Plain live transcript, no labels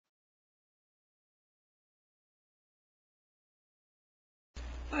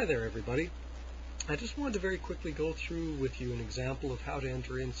Hi there, everybody. I just wanted to very quickly go through with you an example of how to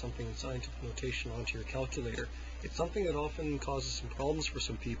enter in something in scientific notation onto your calculator. It's something that often causes some problems for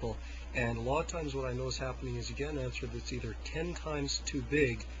some people, and a lot of times what I know is happening is you get an answer that's either 10 times too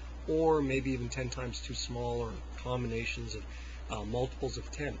big or maybe even 10 times too small, or combinations of multiples of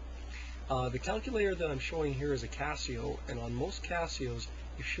 10. The calculator that I'm showing here is a Casio, and on most Casios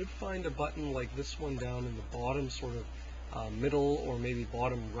you should find a button like this one down in the bottom sort of middle or maybe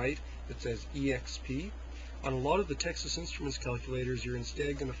bottom right that says EXP. On a lot of the Texas Instruments calculators, you're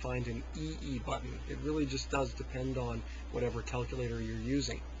instead going to find an EE button. It really just does depend on whatever calculator you're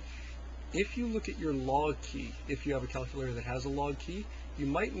using. If you look at your log key, if you have a calculator that has a log key, you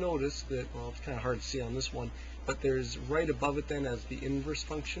might notice that, well, it's kind of hard to see on this one, but there's right above it then as the inverse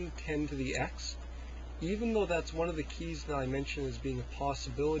function, 10 to the x. Even though that's one of the keys that I mentioned as being a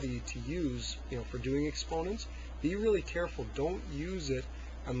possibility to use, for doing exponents, be really careful. Don't use it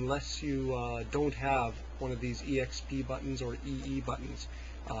unless you don't have one of these EXP buttons or EE buttons.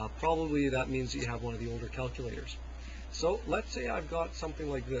 Probably that means that you have one of the older calculators. So let's say I've got something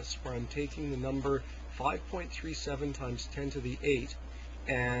like this, where I'm taking the number 5.37 times 10 to the 8,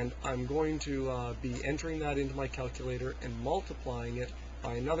 and I'm going to be entering that into my calculator and multiplying it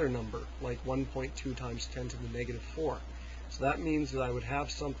by another number, like 1.2 times 10 to the negative 4. So that means that I would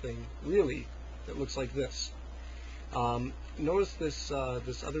have something really that looks like this. Notice this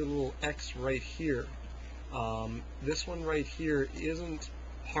other little X right here. This one right here isn't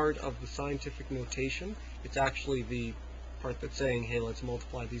part of the scientific notation. It's actually the part that's saying, hey, let's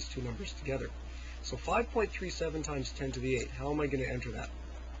multiply these two numbers together. So 5.37 times 10 to the 8, how am I going to enter that?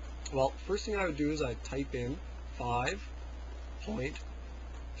 Well, first thing I would do is I'd type in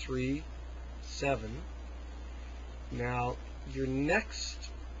 5.37. Now, your next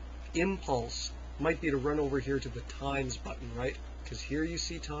impulse might be to run over here to the times button, right? Because here you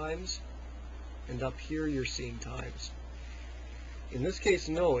see times, and up here you're seeing times. In this case,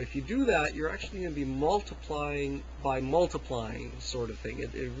 no. If you do that, you're actually going to be multiplying by multiplying, sort of thing.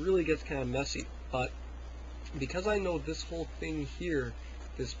 It really gets kind of messy. But because I know this whole thing here,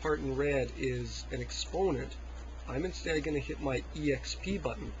 this part in red, is an exponent, I'm instead going to hit my EXP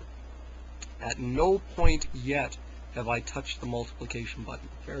button. At no point yet have I touched the multiplication button.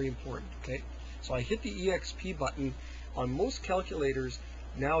 Very important, okay? So I hit the EXP button. On most calculators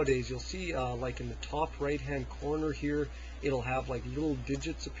nowadays, you'll see like in the top right-hand corner here, it'll have like little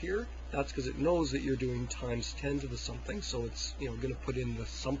digits appear. That's because it knows that you're doing times 10 to the something, so it's going to put in the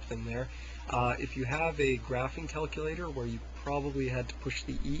something there. If you have a graphing calculator where you probably had to push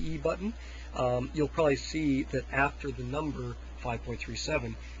the EE button, you'll probably see that after the number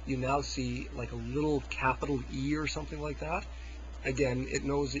 5.37, you now see like a little capital E or something like that. Again, it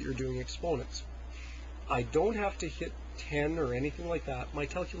knows that you're doing exponents. I don't have to hit 10 or anything like that. My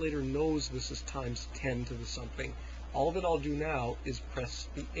calculator knows this is times 10 to the something. All that I'll do now is press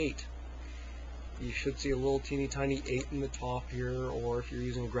the 8. You should see a little teeny tiny 8 in the top here, or if you're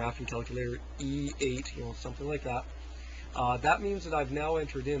using a graphing calculator, E8, something like that. That means that I've now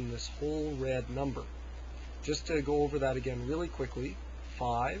entered in this whole red number. Just to go over that again really quickly,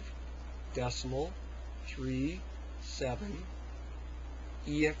 5.37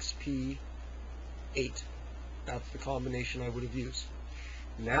 EXP 8. That's the combination I would have used.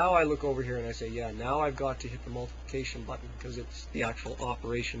 Now I look over here and I say, yeah, now I've got to hit the multiplication button, because it's the actual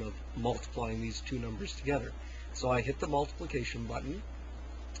operation of multiplying these two numbers together. So I hit the multiplication button.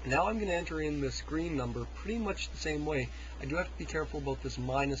 Now I'm going to enter in this green number pretty much the same way. I do have to be careful about this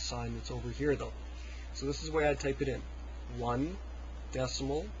minus sign that's over here, though. So this is the way I type it in.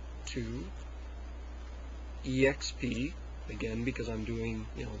 1.2 EXP, again, because I'm doing,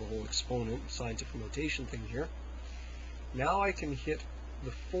 the whole exponent scientific notation thing here. Now I can hit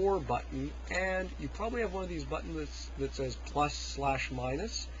the 4 button, and you probably have one of these buttons that says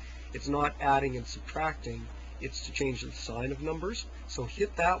plus/minus. It's not adding and subtracting, it's to change the sign of numbers. So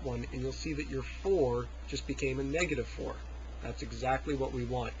hit that one, and you'll see that your 4 just became a negative 4. That's exactly what we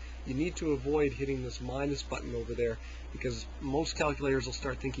want. You need to avoid hitting this minus button over there, because most calculators will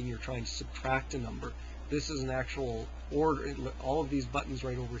start thinking you're trying to subtract a number. This is an actual order. All of these buttons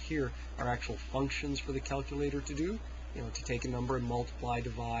right over here are actual functions for the calculator to do. To take a number and multiply,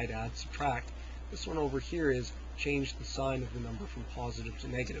 divide, add, subtract. This one over here is change the sign of the number from positive to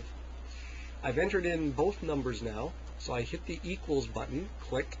negative. I've entered in both numbers now, so I hit the equals button,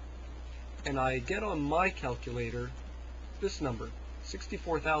 click, and I get on my calculator this number,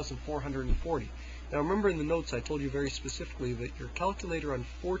 64,440. Now remember, in the notes I told you very specifically that your calculator,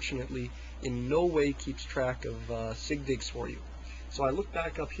 unfortunately, in no way keeps track of sig digs for you. So I look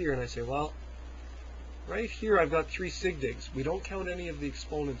back up here and I say, well, Right here I've got 3 sig digs. We don't count any of the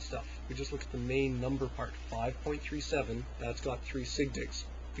exponent stuff. We just look at the main number part. 5.37, that's got 3 sig digs.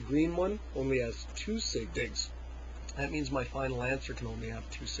 The green one only has 2 sig digs. That means my final answer can only have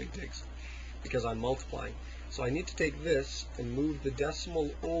 2 sig digs because I'm multiplying. So I need to take this and move the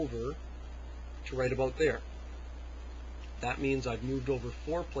decimal over to right about there. That means I've moved over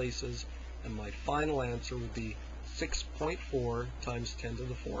 4 places, and my final answer would be 6.4 times 10 to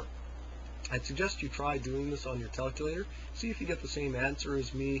the 4. I'd suggest you try doing this on your calculator. See if you get the same answer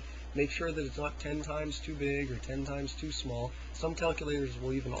as me. Make sure that it's not 10 times too big or 10 times too small. Some calculators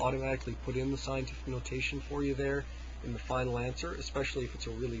will even automatically put in the scientific notation for you there in the final answer, especially if it's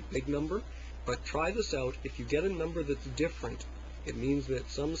a really big number. But try this out. If you get a number that's different, it means that at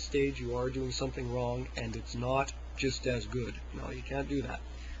some stage you are doing something wrong and it's not just as good. No, you can't do that.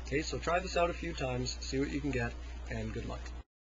 Okay, so try this out a few times, see what you can get, and good luck.